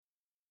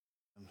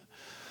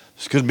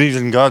It's good to be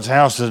in God's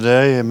house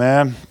today,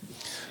 amen.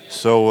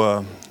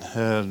 So,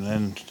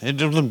 and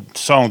the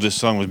song just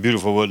sung was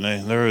beautiful, wasn't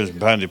it? There is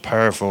mighty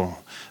powerful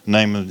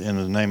name in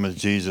the name of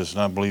Jesus,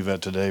 and I believe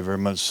that today very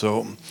much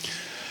so.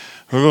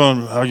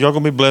 Y'all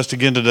gonna be blessed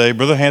again today.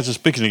 Brother Hanson's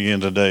speaking again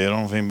today. I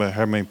don't know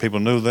how many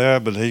people knew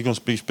that, but he's gonna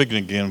be speaking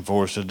again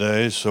for us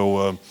today.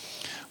 So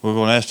we're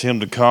gonna ask him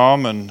to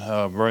come and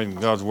bring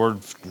God's word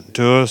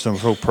to us. I'm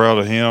so proud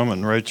of him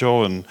and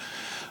Rachel and.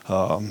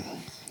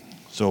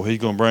 So he's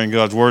going to bring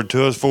God's word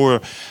to us.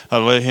 Before I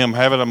let him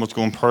have it, I'm just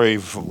going to pray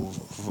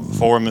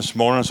for him this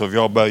morning. So if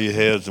y'all bow your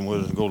heads and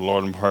we'll go to the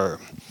Lord in prayer.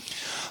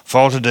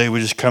 Father, today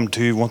we just come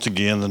to you once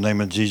again in the name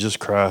of Jesus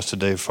Christ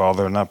today,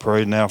 Father. And I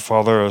pray now,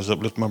 Father, as I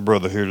uplift my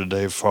brother here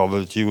today,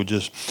 Father, that you would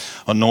just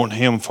anoint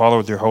him, Father,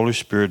 with your Holy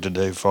Spirit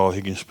today, Father.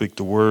 He can speak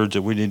the words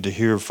that we need to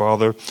hear,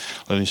 Father.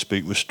 Let him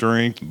speak with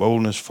strength,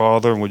 boldness,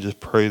 Father. And we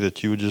just pray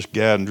that you would just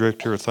guide and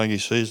direct everything he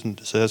says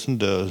and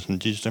does. In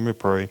Jesus' name we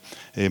pray.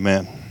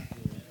 Amen.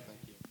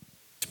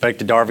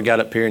 Expected Darvin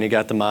got up here and he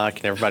got the mic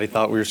and everybody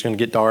thought we were just going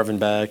to get Darvin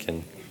back,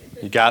 and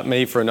you got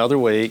me for another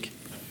week.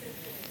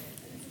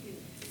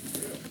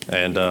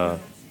 And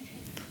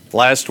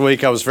last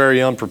week I was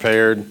very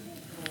unprepared.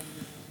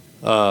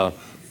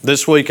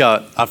 This week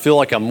I feel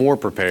like I'm more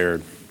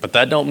prepared, but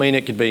that don't mean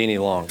it could be any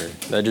longer.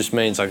 That just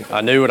means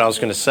I knew what I was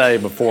going to say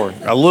before,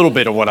 a little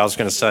bit of what I was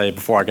going to say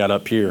before I got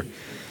up here.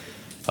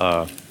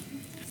 I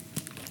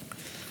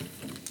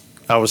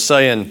was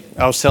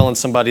telling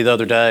somebody the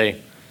other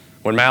day,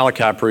 when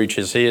Malachi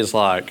preaches, he has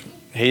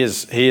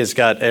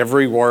got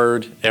every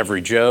word,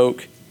 every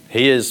joke.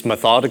 He has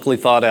methodically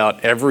thought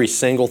out every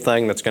single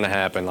thing that's going to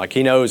happen. Like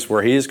he knows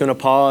where he is going to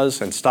pause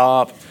and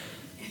stop,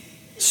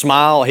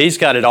 smile. He's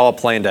got it all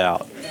planned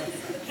out.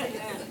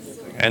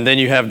 And then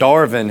you have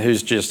Darvin,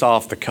 who's just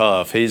off the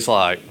cuff. He's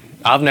like,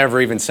 I've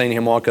never even seen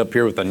him walk up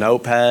here with a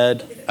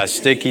notepad, a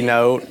sticky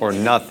note, or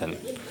nothing.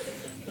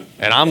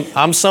 And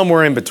I'm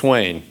somewhere in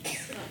between.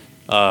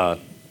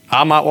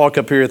 I might walk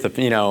up here with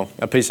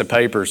a piece of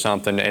paper or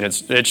something, and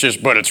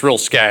it's real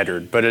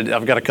scattered. But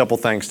I've got a couple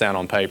things down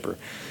on paper,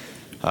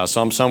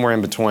 so I'm somewhere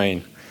in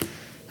between.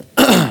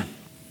 I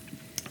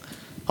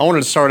wanted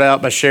to start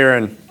out by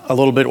sharing a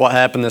little bit what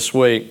happened this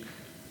week.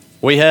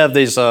 We have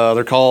these.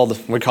 We call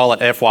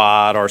it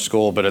FYI at our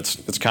school, but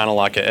it's kind of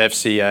like a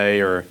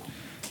FCA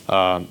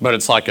but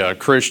it's like a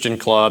Christian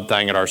club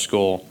thing at our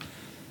school.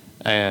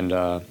 And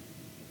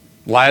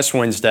last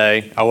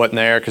Wednesday I wasn't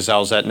there because I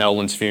was at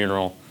Nolan's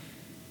funeral.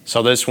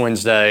 So this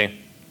Wednesday,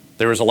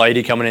 there was a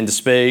lady coming in to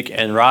speak,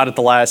 and right at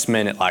the last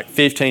minute, like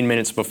 15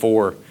 minutes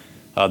before,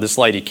 this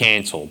lady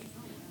canceled.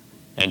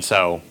 And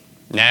so,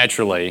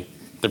 naturally,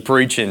 the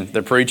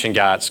preaching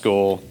guy at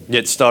school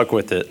gets stuck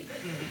with it.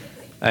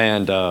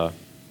 And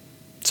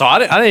so I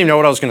didn't even know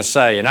what I was going to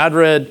say. And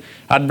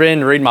I'd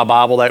been reading my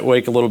Bible that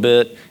week a little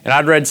bit, and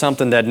I'd read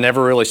something that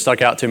never really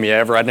stuck out to me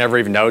ever. I'd never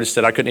even noticed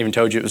it. I couldn't even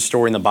told you it was a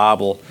story in the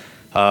Bible.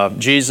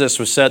 Jesus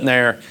was sitting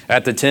there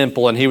at the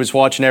temple, and he was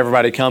watching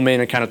everybody come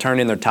in and kind of turn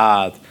in their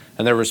tithe.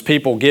 And there was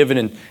people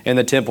giving in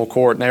the temple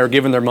court, and they were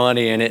giving their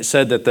money. And it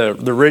said that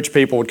the rich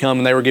people would come,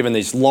 and they were giving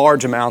these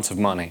large amounts of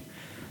money,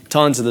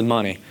 tons of the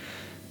money.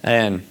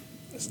 And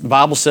the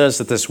Bible says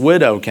that this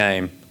widow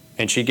came,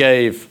 and she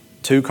gave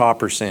 2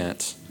 copper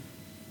cents,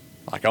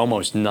 like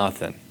almost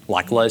nothing,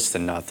 like less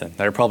than nothing.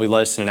 They were probably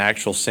less than an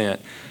actual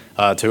cent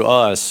to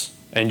us.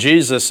 And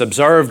Jesus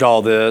observed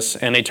all this,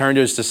 and he turned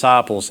to his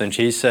disciples, and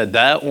he said,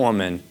 that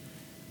woman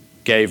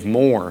gave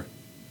more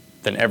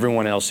than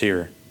everyone else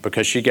here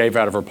because she gave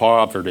out of her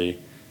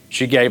poverty.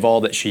 She gave all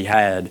that she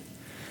had.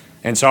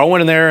 And so I went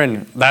in there,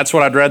 and that's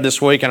what I'd read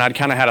this week, and I'd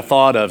kind of had a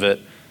thought of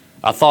it.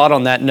 I thought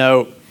on that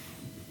note,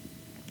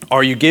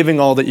 are you giving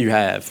all that you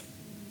have?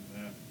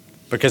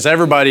 Because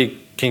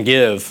everybody can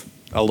give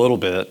a little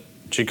bit.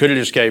 She could have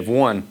just gave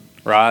one,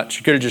 right?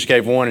 She could have just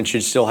gave one, and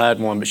she'd still had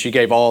one, but she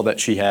gave all that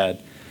she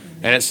had.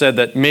 And it said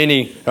that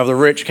many of the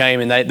rich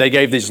came and they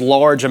gave these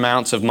large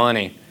amounts of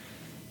money.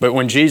 But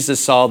when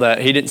Jesus saw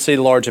that, he didn't see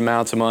large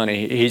amounts of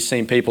money. He's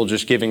seen people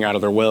just giving out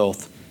of their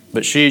wealth.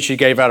 But she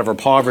gave out of her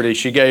poverty.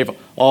 She gave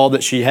all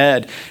that she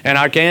had. And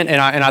I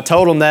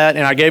told them that,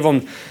 and I gave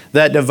them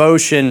that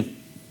devotion,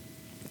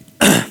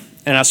 and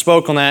I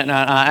spoke on that, and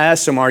I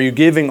asked them, are you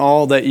giving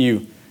all that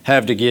you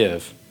have to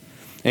give?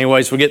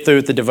 Anyways, we get through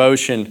with the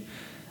devotion,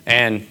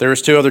 and there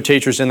was 2 other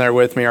teachers in there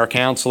with me, our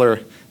counselor,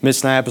 Miss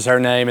Snap is her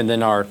name, and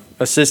then our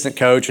assistant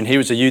coach, and he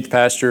was a youth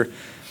pastor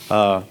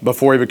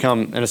before he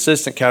became an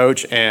assistant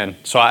coach. And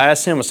so I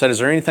asked him, I said, is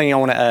there anything you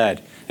want to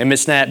add? And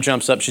Miss Snap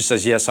jumps up, she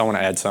says, yes, I want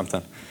to add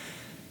something.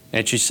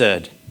 And she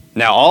said,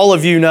 now all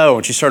of you know,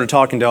 and she started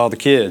talking to all the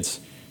kids,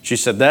 she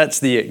said, that's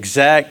the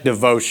exact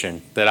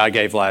devotion that I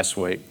gave last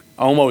week,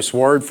 almost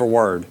word for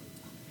word.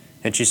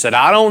 And she said,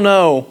 I don't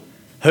know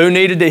who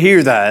needed to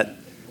hear that,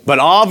 but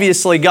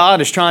obviously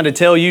God is trying to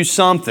tell you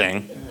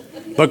something.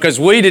 Because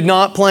we did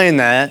not plan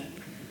that.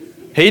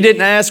 He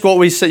didn't ask what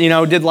we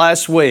did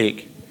last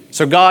week.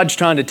 So God's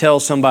trying to tell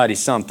somebody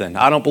something.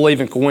 I don't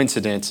believe in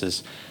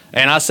coincidences.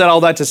 And I said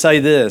all that to say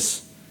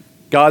this.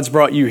 God's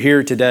brought you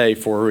here today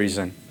for a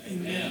reason.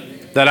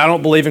 Amen. that I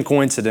don't believe in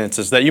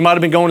coincidences, that you might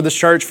have been going to this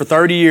church for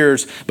 30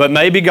 years, but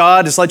maybe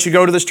God has let you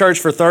go to this church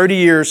for 30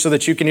 years so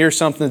that you can hear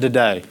something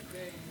today.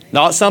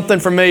 Not something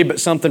from me, but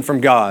something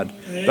from God.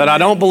 That I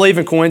don't believe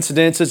in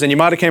coincidences, and you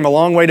might have came a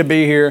long way to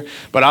be here,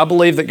 but I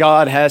believe that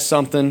God has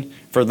something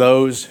for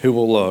those who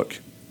will look.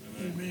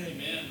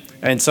 Amen.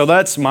 And so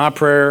that's my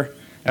prayer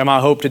and my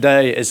hope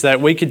today, is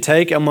that we could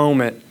take a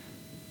moment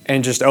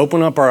and just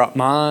open up our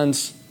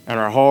minds and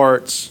our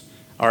hearts,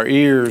 our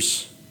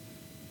ears,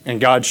 and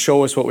God,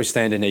 show us what we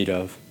stand in need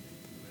of.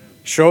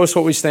 Show us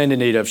what we stand in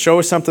need of. Show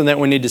us something that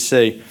we need to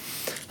see.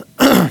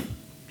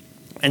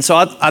 And so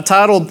I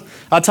titled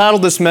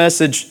this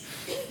message,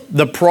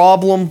 The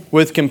Problem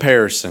with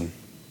Comparison.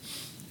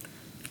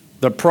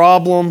 The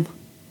Problem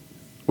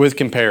with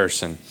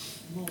Comparison.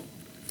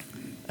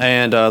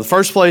 And the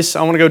first place,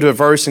 I want to go to a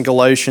verse in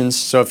Galatians.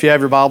 So if you have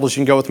your Bibles,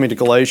 you can go with me to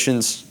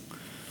Galatians.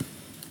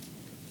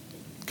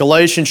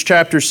 Galatians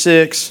chapter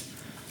 6,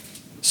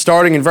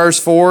 starting in verse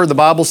 4, the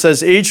Bible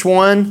says, each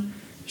one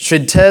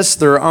should test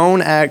their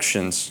own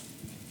actions.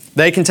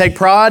 They can take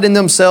pride in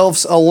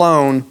themselves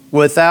alone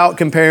without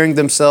comparing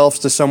themselves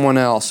to someone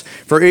else.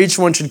 For each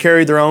one should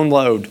carry their own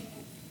load.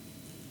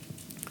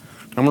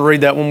 I'm going to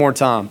read that one more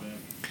time.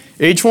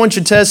 Each one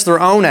should test their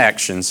own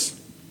actions.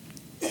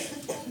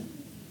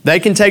 They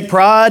can take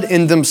pride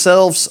in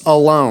themselves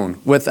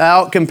alone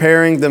without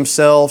comparing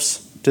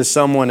themselves to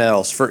someone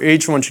else. For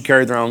each one should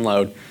carry their own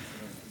load.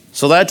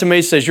 So that to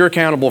me says you're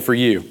accountable for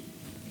you.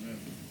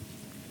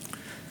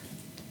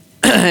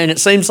 And it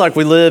seems like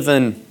we live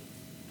in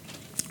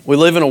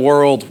a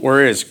world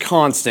where it is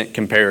constant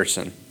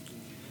comparison.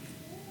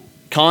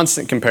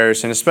 Constant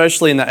comparison,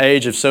 especially in the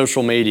age of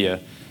social media.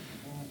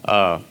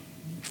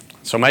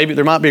 So maybe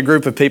there might be a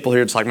group of people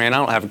here that's like, man, I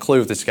don't have a clue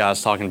what this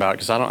guy's talking about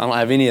because I don't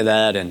have any of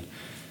that, and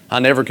I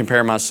never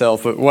compare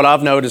myself. But what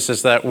I've noticed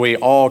is that we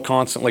all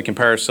constantly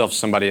compare ourselves to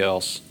somebody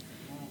else.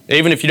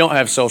 Even if you don't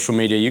have social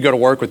media, you go to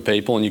work with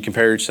people and you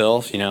compare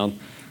yourself,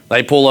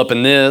 They pull up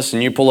in this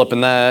and you pull up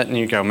in that, and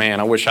you go, man,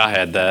 I wish I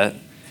had that.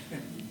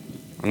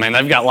 I mean,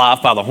 they've got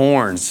life by the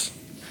horns.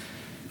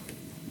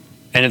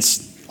 And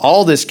it's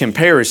all this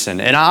comparison.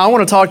 And I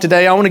want to talk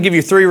today, I want to give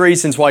you 3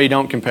 reasons why you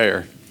don't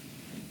compare.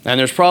 And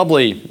there's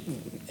probably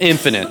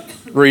infinite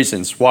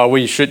reasons why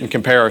we shouldn't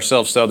compare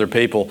ourselves to other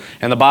people.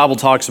 And the Bible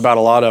talks about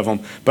a lot of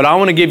them. But I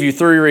want to give you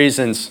 3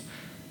 reasons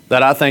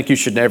that I think you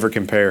should never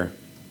compare.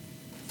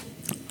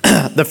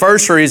 The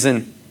first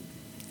reason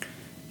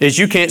is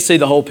you can't see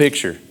the whole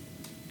picture.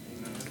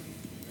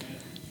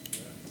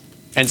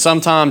 And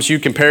sometimes you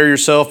compare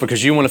yourself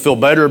because you want to feel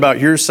better about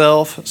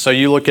yourself. So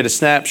you look at a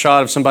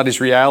snapshot of somebody's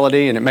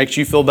reality and it makes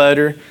you feel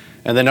better.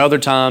 And then other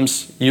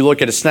times you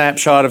look at a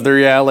snapshot of their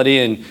reality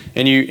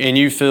and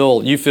you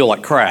feel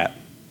like crap.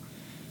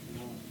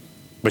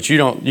 But you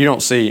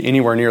don't see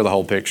anywhere near the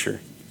whole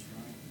picture.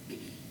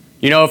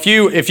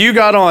 If you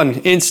got on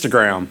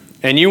Instagram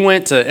and you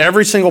went to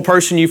every single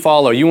person you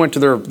follow, you went to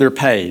their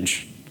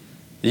page,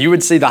 you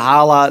would see the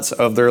highlights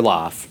of their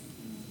life.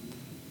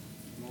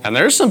 And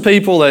there's some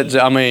people that,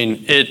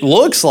 it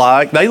looks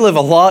like they live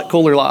a lot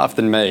cooler life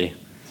than me.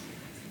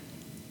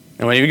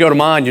 And when you go to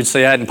mine, you'd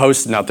see I hadn't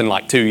posted nothing in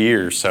like 2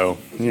 years. So,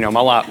 my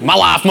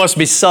life must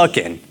be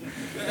sucking.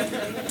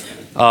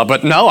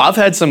 But no, I've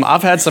had some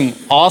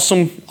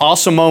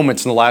awesome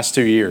moments in the last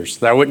 2 years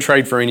that I wouldn't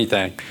trade for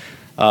anything.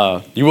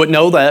 You wouldn't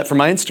know that from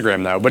my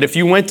Instagram though. But if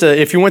you went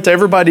to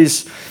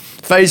everybody's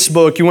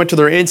Facebook, you went to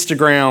their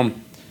Instagram,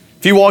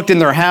 if you walked in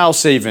their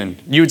house even,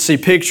 you would see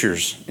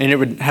pictures and it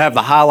would have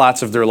the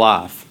highlights of their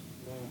life.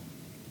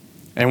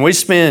 And we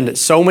spend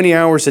so many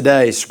hours a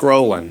day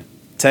scrolling,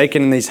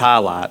 taking in these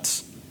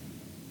highlights,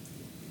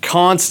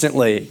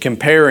 constantly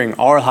comparing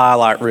our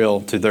highlight reel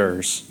to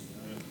theirs.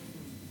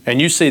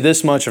 And you see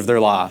this much of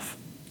their life.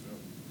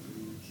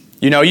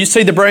 You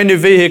see the brand new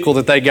vehicle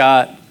that they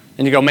got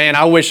and you go, man,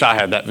 I wish I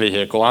had that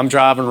vehicle. I'm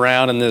driving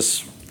around in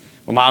this.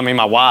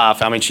 My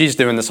wife, she's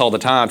doing this all the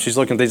time. She's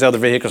looking at these other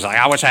vehicles like,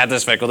 I wish I had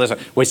this vehicle.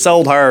 We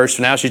sold hers,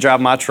 so now she's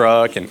driving my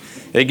truck, and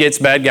it gets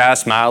bad guy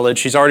mileage.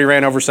 She's already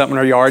ran over something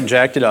in her yard and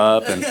jacked it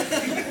up. And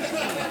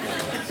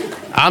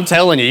I'm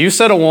telling you, you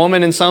set a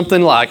woman in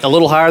something like a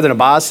little higher than a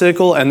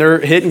bicycle, and they're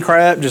hitting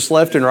crap just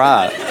left and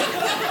right.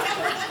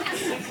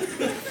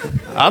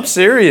 I'm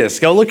serious.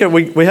 Go look at,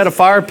 we had a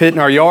fire pit in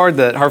our yard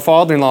that her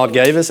father-in-law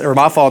gave us, or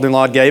my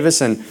father-in-law gave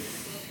us, and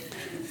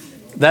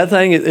that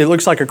thing, it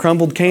looks like a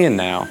crumbled can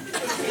now.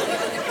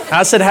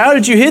 I said, how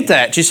did you hit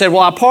that? She said,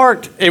 well, I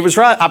parked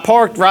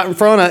right in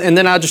front of, and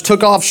then I just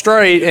took off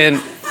straight, and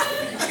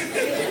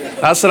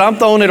I said, I'm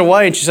throwing it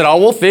away. And she said, oh,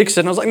 we'll fix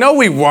it. And I was like, no,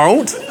 we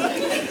won't.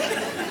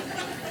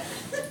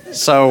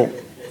 So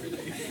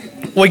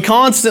we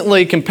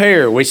constantly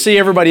compare. We see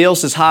everybody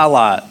else's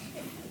highlight,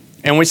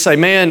 and we say,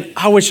 man,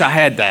 I wish I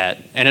had that.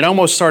 And it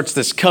almost starts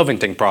this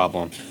coveting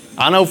problem.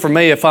 I know for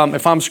me, if I'm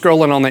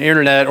scrolling on the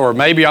internet, or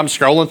maybe I'm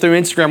scrolling through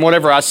Instagram,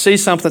 whatever, I see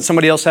something that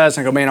somebody else has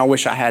and I go, man, I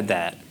wish I had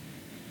that.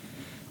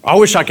 I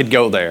wish I could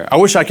go there. I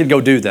wish I could go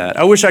do that.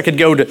 I wish I could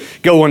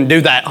go and do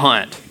that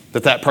hunt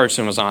that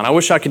person was on. I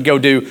wish I could go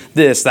do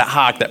that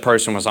hike that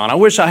person was on. I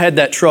wish I had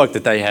that truck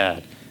that they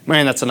had.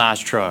 Man, that's a nice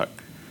truck.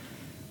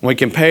 We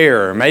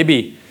compare.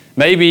 Maybe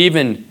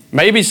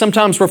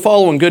sometimes we're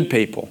following good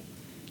people.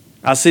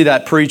 I see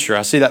that preacher,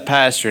 I see that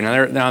pastor,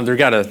 and now they've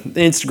got an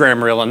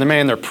Instagram reel, and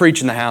they're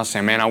preaching the house,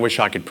 and man, I wish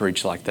I could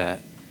preach like that.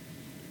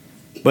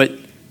 But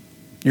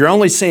you're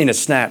only seeing a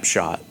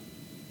snapshot.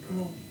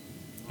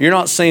 You're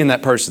not seeing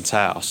that person's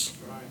house.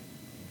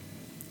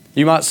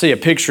 You might see a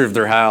picture of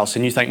their house,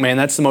 and you think, man,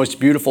 that's the most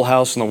beautiful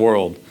house in the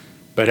world.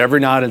 But every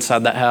night inside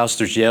that house,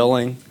 there's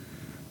yelling,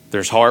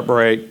 there's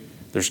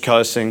heartbreak, there's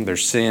cussing,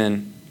 there's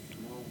sin.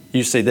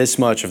 You see this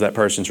much of that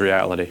person's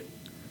reality.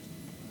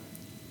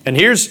 And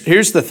here's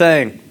the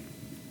thing.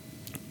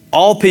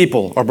 All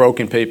people are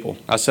broken people.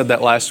 I said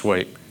that last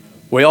week.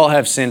 We all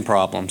have sin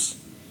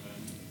problems.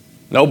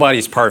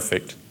 Nobody's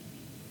perfect.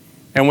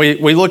 And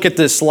we look at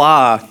this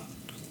lie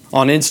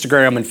on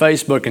Instagram and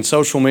Facebook and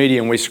social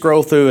media, and we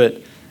scroll through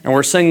it, and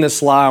we're seeing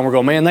this lie, and we're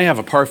going, man, they have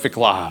a perfect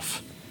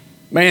life.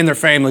 Man, their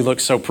family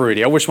looks so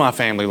pretty. I wish my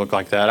family looked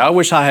like that. I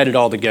wish I had it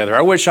all together.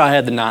 I wish I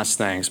had the nice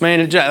things.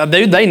 Man,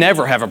 they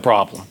never have a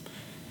problem.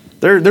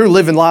 They're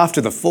living life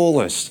to the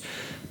fullest.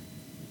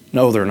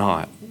 No, they're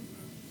not.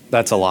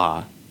 That's a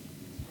lie.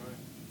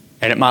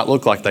 And it might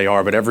look like they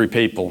are, but every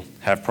people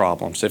have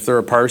problems. If they're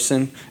a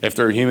person, if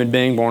they're a human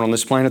being born on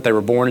this planet, they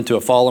were born into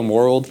a fallen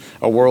world,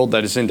 a world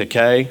that is in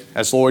decay,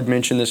 as Lord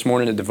mentioned this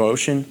morning in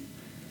devotion.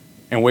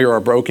 And we are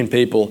a broken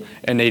people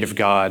in need of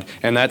God.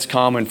 And that's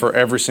common for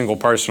every single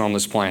person on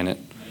this planet.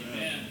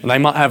 And they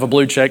might have a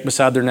blue check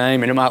beside their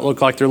name, and it might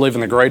look like they're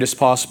living the greatest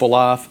possible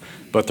life,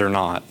 but they're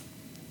not.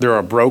 They're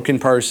a broken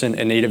person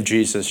in need of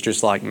Jesus,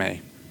 just like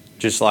me,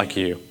 just like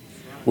you.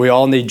 We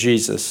all need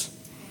Jesus.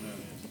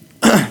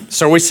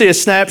 So we see a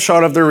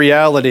snapshot of their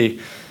reality,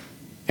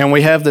 and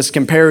we have this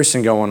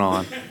comparison going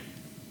on.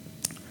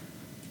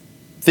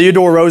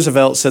 Theodore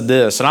Roosevelt said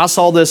this, and I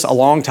saw this a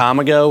long time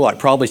ago, like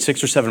probably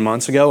 6 or 7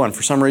 months ago, and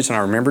for some reason I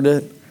remembered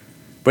it.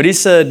 But he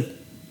said,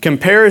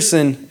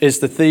 comparison is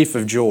the thief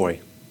of joy.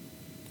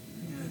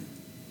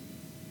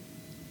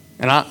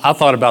 And I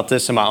thought about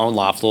this in my own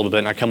life a little bit,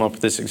 and I come up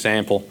with this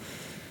example.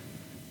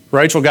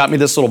 Rachel got me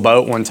this little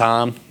boat one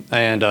time,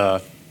 and I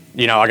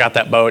got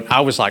that boat. I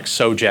was like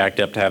so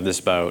jacked up to have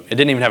this boat. It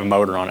didn't even have a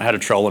motor on it. It had a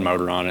trolling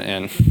motor on it.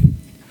 And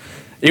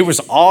it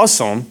was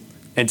awesome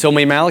until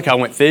me and Malachi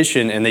went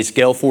fishing in these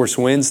gale force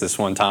winds this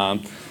one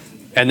time.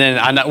 And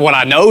then what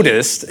I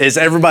noticed is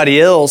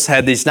everybody else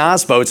had these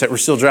nice boats that were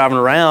still driving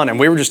around, and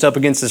we were just up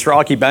against this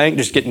rocky bank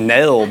just getting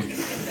nailed.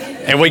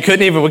 And we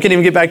couldn't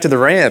even get back to the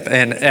ramp.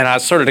 And I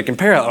started to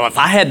compare. Oh, if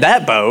I had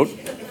that boat,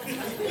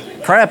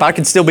 crap, I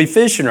could still be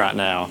fishing right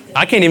now.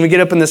 I can't even get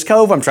up in this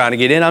cove I'm trying to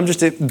get in. I'm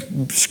just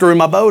screwing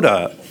my boat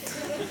up.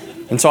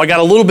 And so I got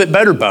a little bit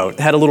better boat.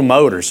 It had a little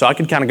motor, so I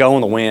could kind of go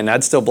in the wind.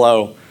 I'd still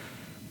blow.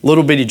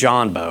 Little bitty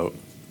John boat.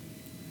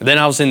 And then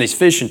I was in these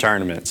fishing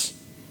tournaments.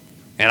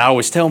 And I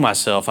always tell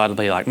myself, I'd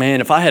be like,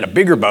 man, if I had a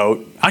bigger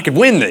boat, I could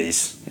win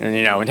these. And,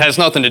 it has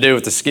nothing to do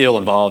with the skill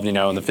involved, in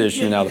the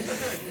fishing.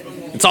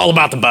 It's all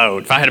about the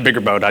boat. If I had a bigger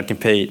boat, I'd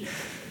compete.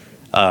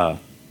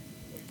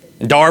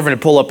 Darvin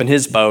would pull up in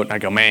his boat, and I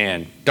go,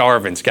 man,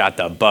 Darvin's got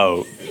the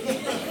boat.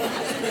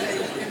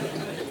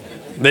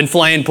 Then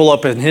Flan pull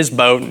up in his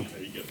boat, and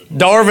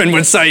Darvin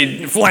would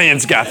say,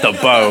 Flan's got the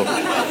boat.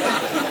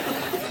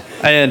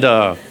 And,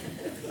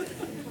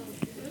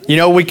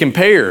 we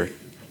compare.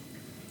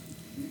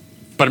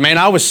 But man,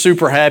 I was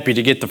super happy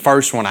to get the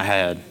first one I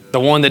had, the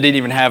one that didn't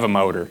even have a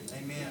motor.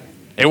 Amen.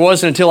 It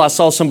wasn't until I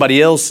saw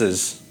somebody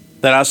else's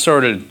that I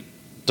started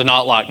to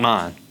not like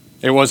mine.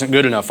 It wasn't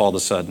good enough all of a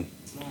sudden.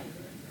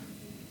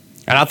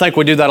 And I think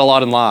we do that a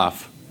lot in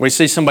life. We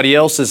see somebody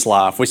else's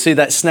life. We see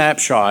that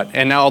snapshot,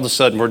 and now all of a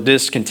sudden we're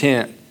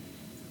discontent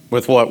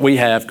with what we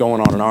have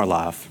going on in our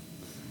life.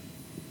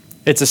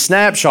 It's a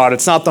snapshot.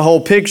 It's not the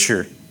whole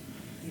picture.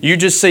 You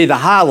just see the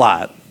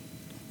highlight.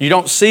 You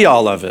don't see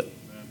all of it.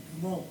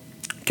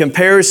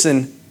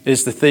 Comparison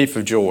is the thief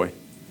of joy.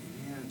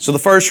 So the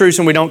first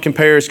reason we don't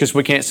compare is because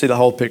we can't see the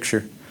whole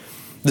picture.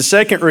 The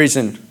second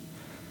reason,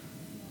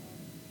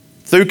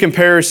 through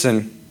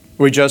comparison,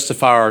 we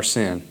justify our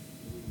sin.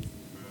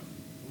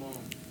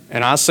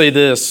 And I see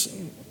this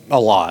a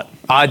lot.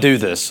 I do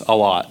this a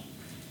lot.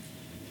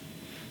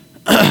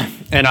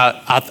 And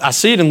I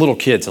see it in little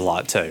kids a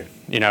lot too.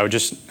 I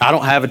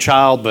don't have a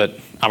child, but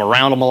I'm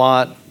around them a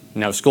lot.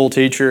 School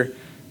teacher,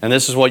 and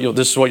this is what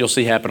you'll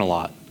see happen a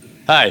lot.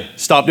 Hey,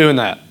 stop doing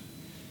that.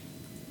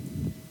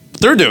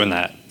 They're doing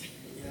that.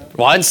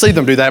 Well, I didn't see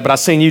them do that, but I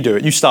seen you do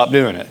it. You stop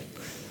doing it.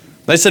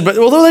 They said, but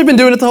they've been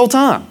doing it the whole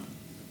time.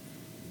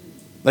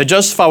 They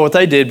justify what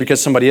they did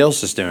because somebody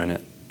else is doing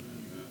it.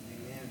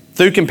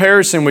 Through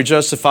comparison, we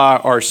justify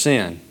our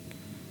sin.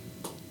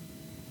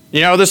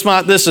 You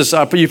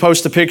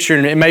post a picture,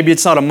 and maybe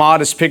it's not a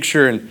modest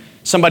picture, and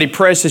somebody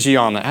presses you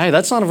on that. Hey,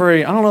 that's not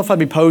I don't know if I'd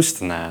be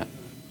posting that.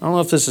 I don't know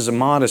if this is a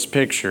modest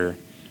picture.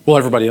 Well,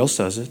 everybody else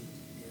does it.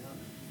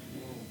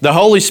 The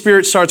Holy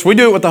Spirit we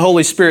do it with the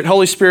Holy Spirit.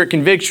 Holy Spirit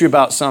convicts you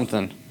about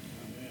something.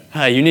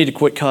 Hey, you need to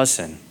quit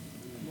cussing.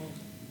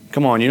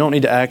 Come on, you don't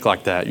need to act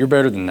like that. You're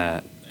better than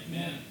that.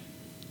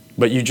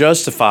 But you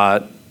justify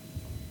it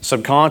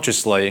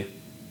subconsciously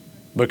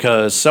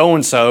because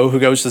so-and-so who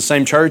goes to the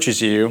same church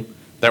as you,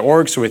 that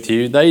works with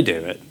you, they do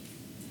it.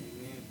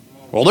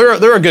 Well,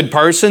 they're a good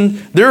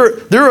person.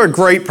 They're a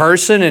great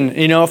person, and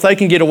if they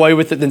can get away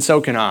with it, then so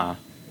can I.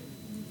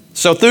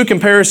 So through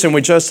comparison,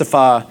 we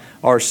justify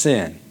our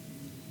sin.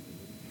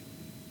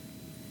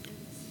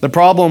 The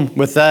problem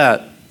with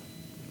that,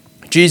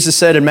 Jesus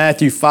said in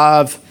Matthew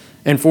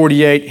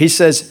 5:48, He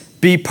says,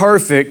 "Be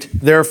perfect,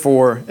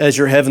 therefore, as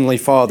your heavenly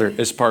Father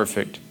is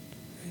perfect."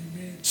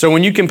 So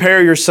when you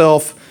compare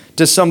yourself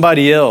to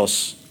somebody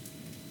else,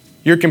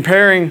 you're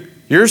comparing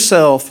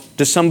yourself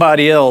to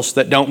somebody else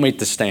that don't meet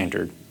the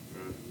standard.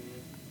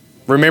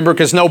 Remember,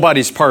 because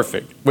nobody's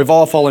perfect. We've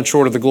all fallen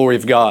short of the glory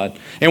of God.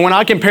 And when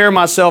I compare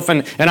myself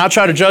and I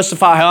try to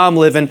justify how I'm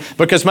living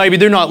because maybe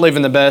they're not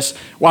living the best,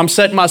 well, I'm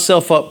setting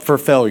myself up for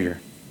failure.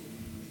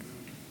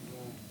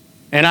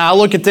 And I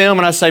look at them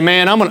and I say,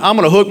 man, I'm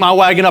going to hook my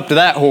wagon up to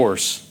that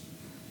horse.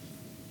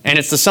 And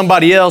it's to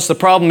somebody else. The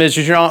problem is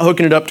you're not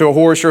hooking it up to a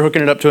horse, you're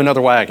hooking it up to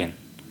another wagon.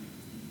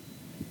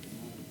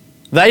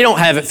 They don't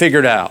have it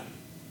figured out.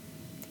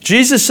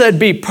 Jesus said,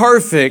 be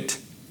perfect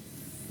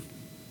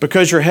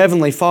because your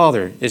heavenly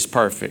Father is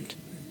perfect.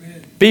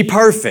 Amen. Be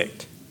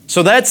perfect.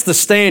 So that's the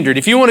standard.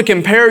 If you want to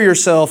compare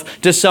yourself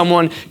to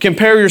someone,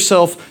 compare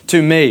yourself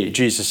to me,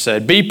 Jesus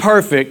said. Be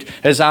perfect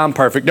as I'm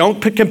perfect.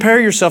 Don't compare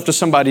yourself to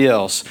somebody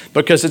else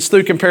because it's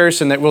through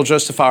comparison that we'll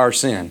justify our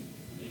sin.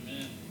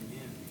 Amen.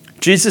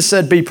 Jesus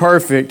said, be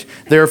perfect,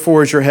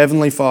 therefore as your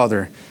heavenly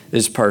Father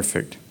is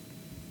perfect.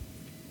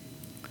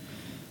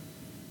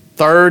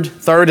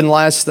 Third and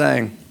last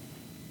thing.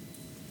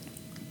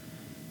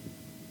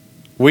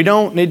 We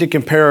don't need to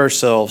compare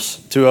ourselves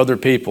to other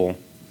people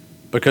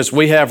because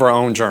we have our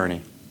own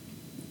journey.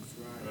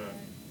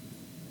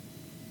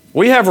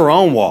 We have our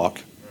own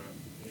walk.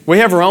 We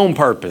have our own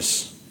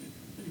purpose.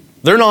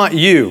 They're not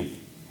you.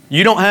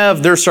 You don't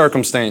have their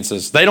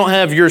circumstances. They don't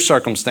have your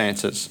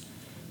circumstances.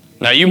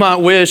 Now, you might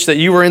wish that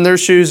you were in their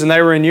shoes and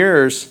they were in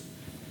yours,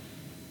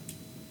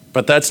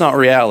 but that's not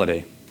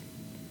reality.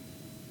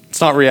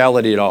 It's not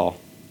reality at all.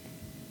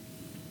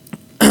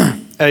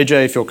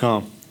 AJ, if you'll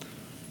come.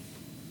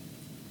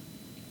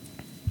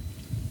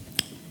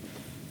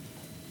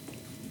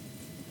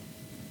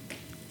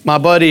 My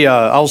buddy,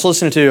 I was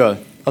listening to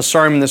a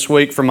sermon this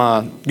week from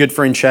my good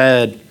friend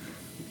Chad,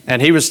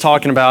 and he was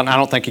talking about, and I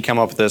don't think he came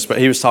up with this, but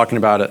he was talking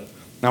about it.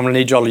 I'm going to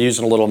need y'all to use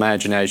a little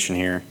imagination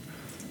here.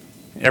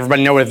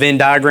 Everybody know what a Venn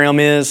diagram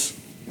is?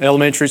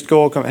 Elementary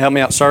school, help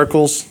me out,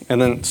 circles,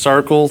 and then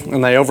circle,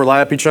 and they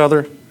overlap each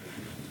other.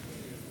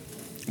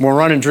 We're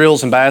running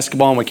drills in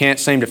basketball and we can't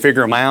seem to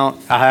figure them out.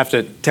 I have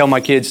to tell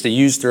my kids to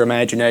use their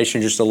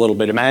imagination just a little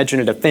bit. Imagine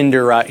a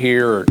defender right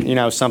here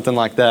or, something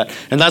like that.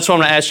 And that's what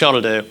I'm going to ask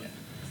y'all to do.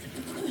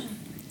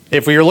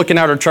 If we were looking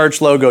at our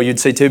church logo, you'd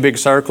see two big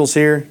circles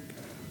here.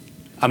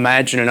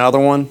 Imagine another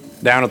one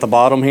down at the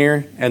bottom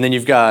here, and then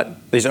you've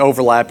got these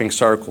overlapping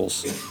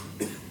circles.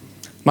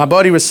 My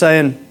buddy was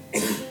saying,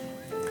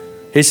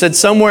 he said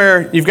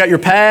somewhere you've got your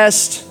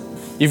past,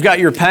 you've got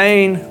your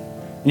pain,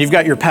 and you've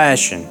got your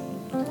passion.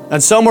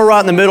 And somewhere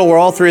right in the middle where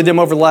all three of them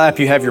overlap,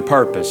 you have your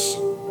purpose.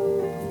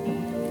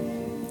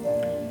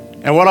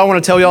 And what I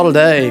want to tell y'all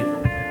today,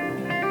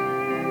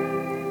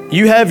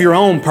 you have your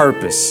own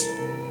purpose.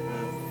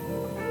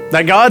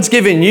 That God's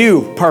given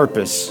you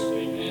purpose.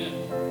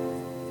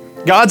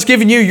 God's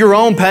given you your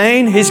own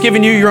pain. He's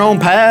given you your own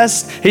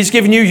past. He's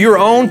given you your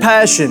own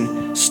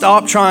passion.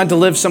 Stop trying to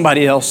live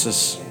somebody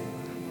else's.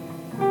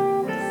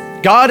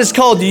 God has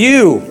called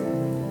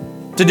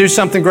you to do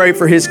something great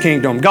for His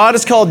kingdom. God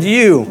has called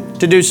you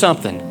to do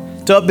something,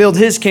 to upbuild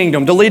His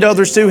kingdom, to lead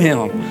others to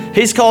Him.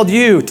 He's called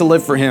you to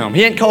live for Him.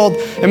 He ain't called,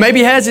 and maybe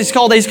He has, He's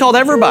called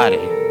everybody.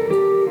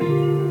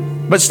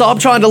 But stop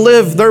trying to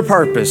live their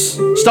purpose.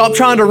 Stop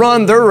trying to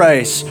run their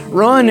race.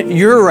 Run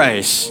your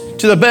race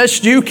to the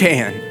best you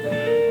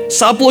can.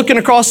 Stop looking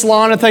across the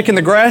line and thinking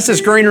the grass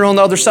is greener on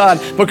the other side,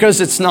 because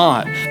it's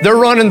not. They're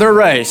running their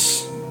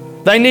race.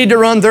 They need to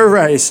run their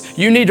race.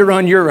 You need to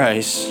run your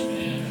race.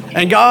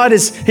 And God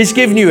He's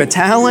given you a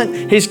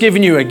talent. He's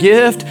given you a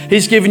gift.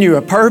 He's given you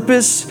a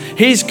purpose.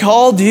 He's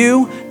called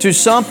you to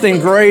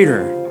something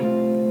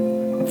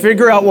greater.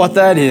 Figure out what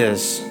that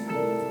is.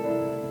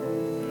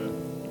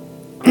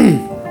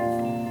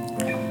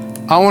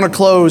 I want to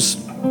close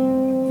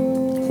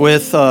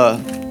with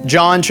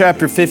John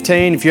chapter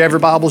 15. If you have your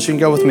Bibles, you can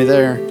go with me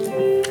there.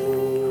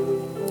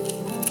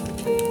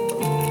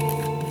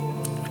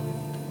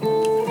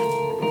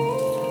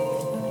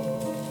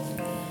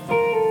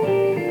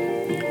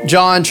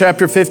 John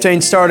chapter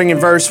 15, starting in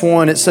verse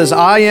 1, it says,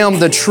 I am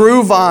the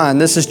true vine.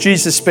 This is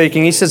Jesus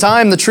speaking. He says,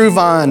 I am the true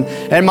vine,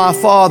 and my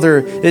Father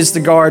is the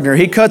gardener.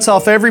 He cuts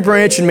off every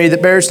branch in me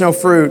that bears no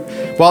fruit,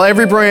 while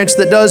every branch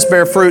that does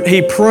bear fruit,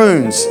 He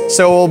prunes,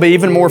 so it will be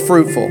even more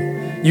fruitful.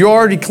 You are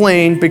already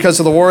clean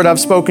because of the word I've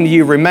spoken to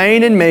you.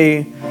 Remain in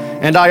me,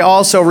 and I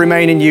also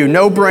remain in you.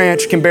 No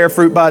branch can bear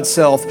fruit by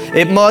itself.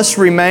 It must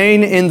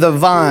remain in the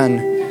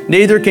vine.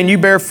 Neither can you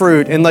bear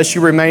fruit unless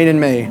you remain in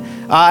me.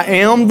 I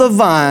am the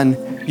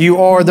vine, You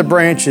are the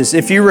branches.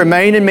 If you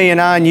remain in me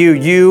and I in you,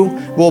 you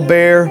will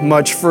bear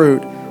much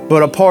fruit.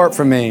 But apart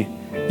from me,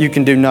 you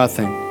can do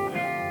nothing.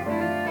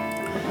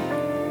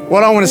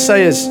 What I want to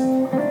say is,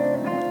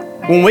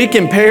 when we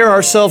compare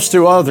ourselves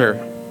to other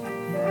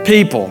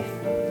people,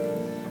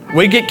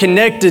 we get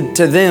connected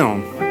to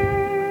them.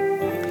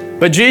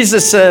 But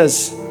Jesus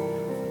says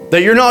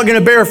that you're not going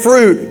to bear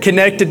fruit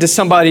connected to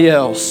somebody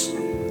else.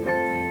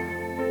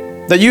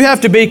 That you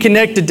have to be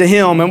connected to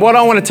Him. And what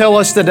I want to tell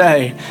us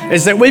today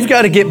is that we've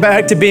got to get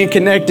back to being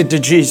connected to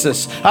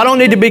Jesus. I don't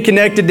need to be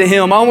connected to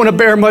Him. I want to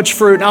bear much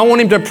fruit. I want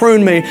Him to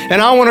prune me.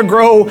 And I want to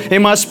grow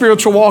in my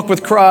spiritual walk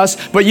with Christ.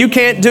 But you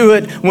can't do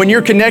it when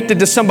you're connected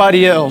to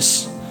somebody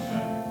else.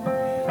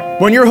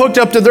 When you're hooked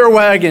up to their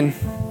wagon,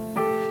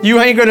 you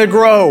ain't going to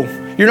grow.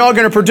 You're not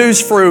going to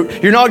produce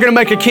fruit. You're not going to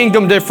make a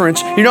kingdom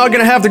difference. You're not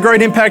going to have the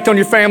great impact on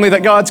your family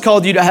that God's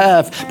called you to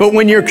have. But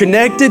when you're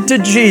connected to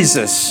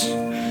Jesus,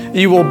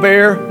 you will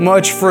bear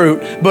much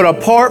fruit. But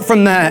apart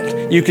from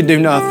that, you can do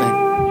nothing.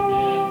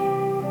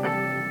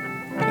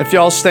 If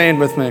y'all stand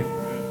with me.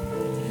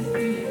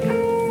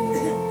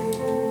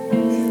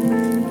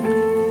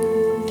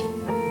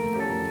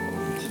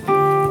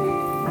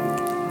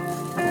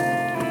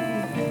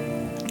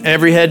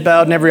 Every head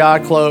bowed and every eye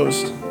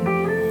closed.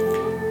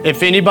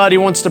 If anybody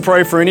wants to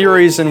pray for any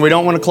reason, we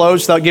don't want to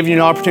close without giving you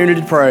an opportunity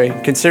to pray.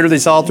 Consider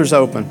these altars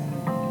open.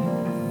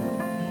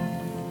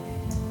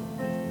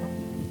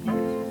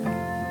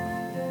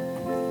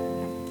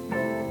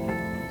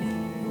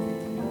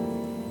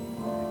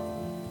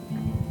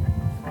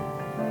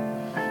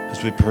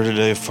 As we pray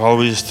today, Father,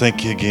 we just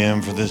thank you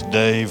again for this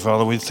day.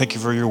 Father, we thank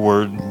you for your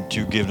word that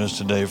you've given us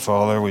today,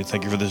 Father. We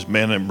thank you for this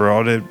man that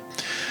brought it.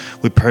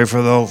 We pray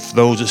for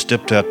those that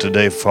stepped out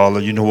today, Father.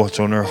 You know what's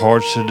on their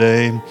hearts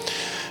today.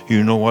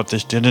 You know what they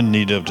stand in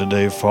need of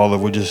today, Father.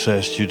 We just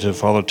ask you to,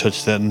 Father,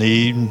 touch that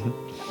need.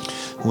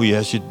 We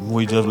ask you,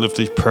 we lift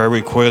these prayer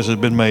requests that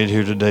have been made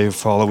here today,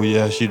 Father. We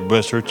ask you to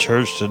bless our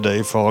church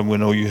today, Father. We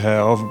know you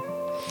have.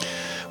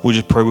 We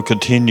just pray we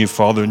continue,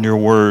 Father, in your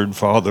word,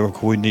 Father.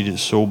 We need it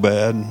so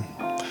bad.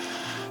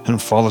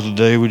 And Father,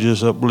 today we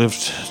just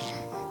uplift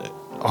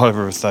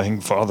everything,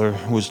 Father.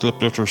 We just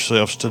uplift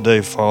ourselves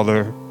today,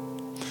 Father,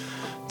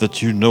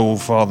 that you know,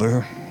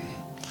 Father,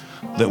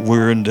 that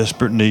we're in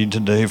desperate need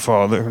today,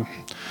 Father.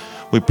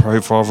 We pray,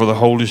 Father, for the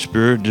Holy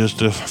Spirit just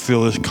to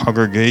fill this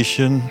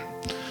congregation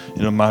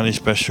in a mighty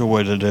special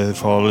way today,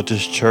 Father. Let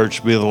this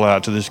church be the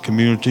light to this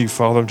community,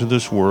 Father, to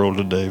this world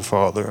today,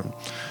 Father.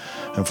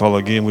 And Father,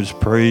 again, we just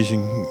praise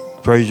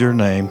your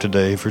name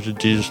today. For in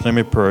Jesus' name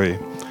we pray.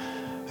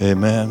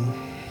 Amen.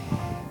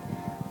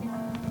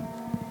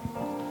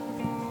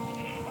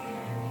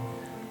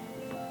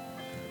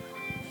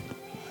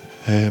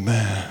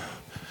 Amen.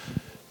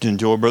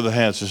 Enjoy Brother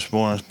Hans this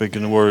morning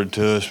speaking the word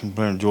to us and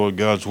enjoy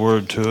God's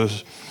word to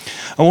us.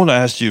 I want to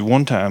ask you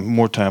one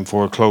more time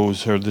before I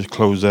close out.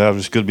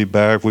 It's good to be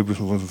back. My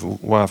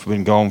wife have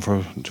been gone for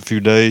a few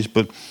days,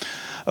 but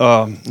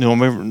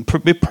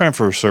be praying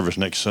for a service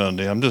next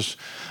Sunday. I'm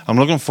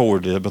looking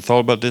forward to it. But thought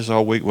about this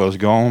all week while I was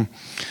gone,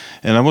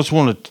 and I just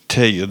want to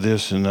tell you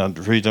this. And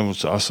the reason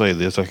I say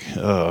this,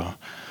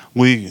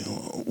 we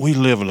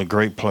live in a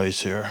great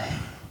place here.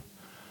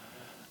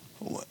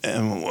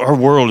 And our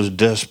world is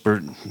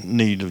desperate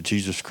need of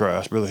Jesus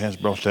Christ. Brother Hans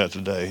brought that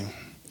today.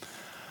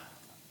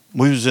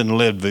 We was in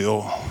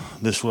Leadville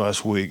this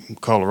last week,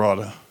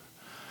 Colorado,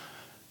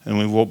 and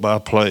we walked by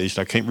a place.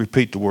 I can't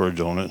repeat the words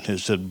on it. It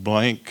said,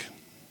 blank,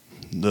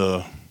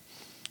 the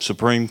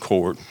Supreme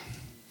Court.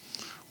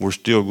 We're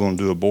still going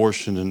to do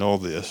abortion and all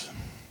this.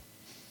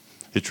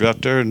 It's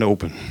right there and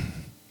open.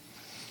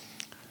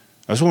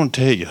 I just want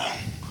to tell you,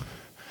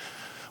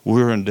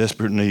 we're in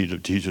desperate need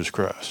of Jesus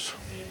Christ.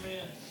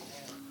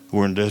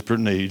 We're in desperate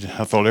need.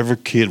 I thought every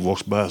kid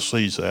walks by and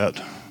sees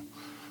that.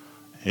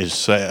 It's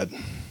sad.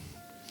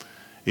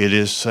 It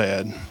is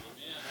sad.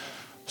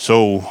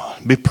 So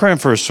be praying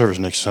for a service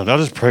next Sunday. I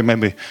just pray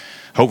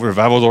hope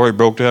revival's already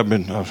broke out. I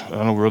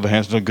know Brother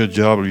Hans done a good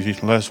job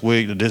last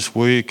week to this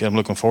week. I'm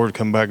looking forward to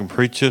coming back and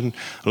preaching.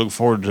 I look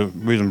forward to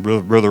meeting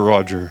Brother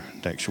Roger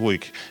next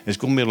week. It's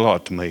going to mean a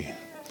lot to me.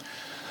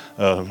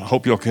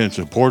 Hope y'all can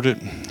support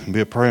it and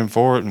be praying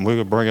for it. And we're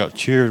going to bring out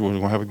cheers. We're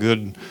going to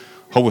have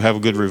hope we have a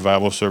good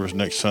revival service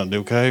next Sunday,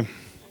 okay?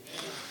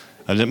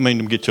 I didn't mean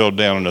to get y'all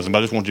down or nothing, but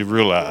I just want you to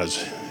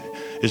realize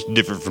it's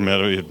different from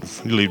you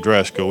leave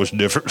Drasco. It's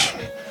different.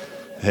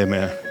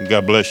 Amen.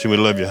 God bless you. We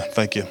love you.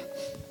 Thank you.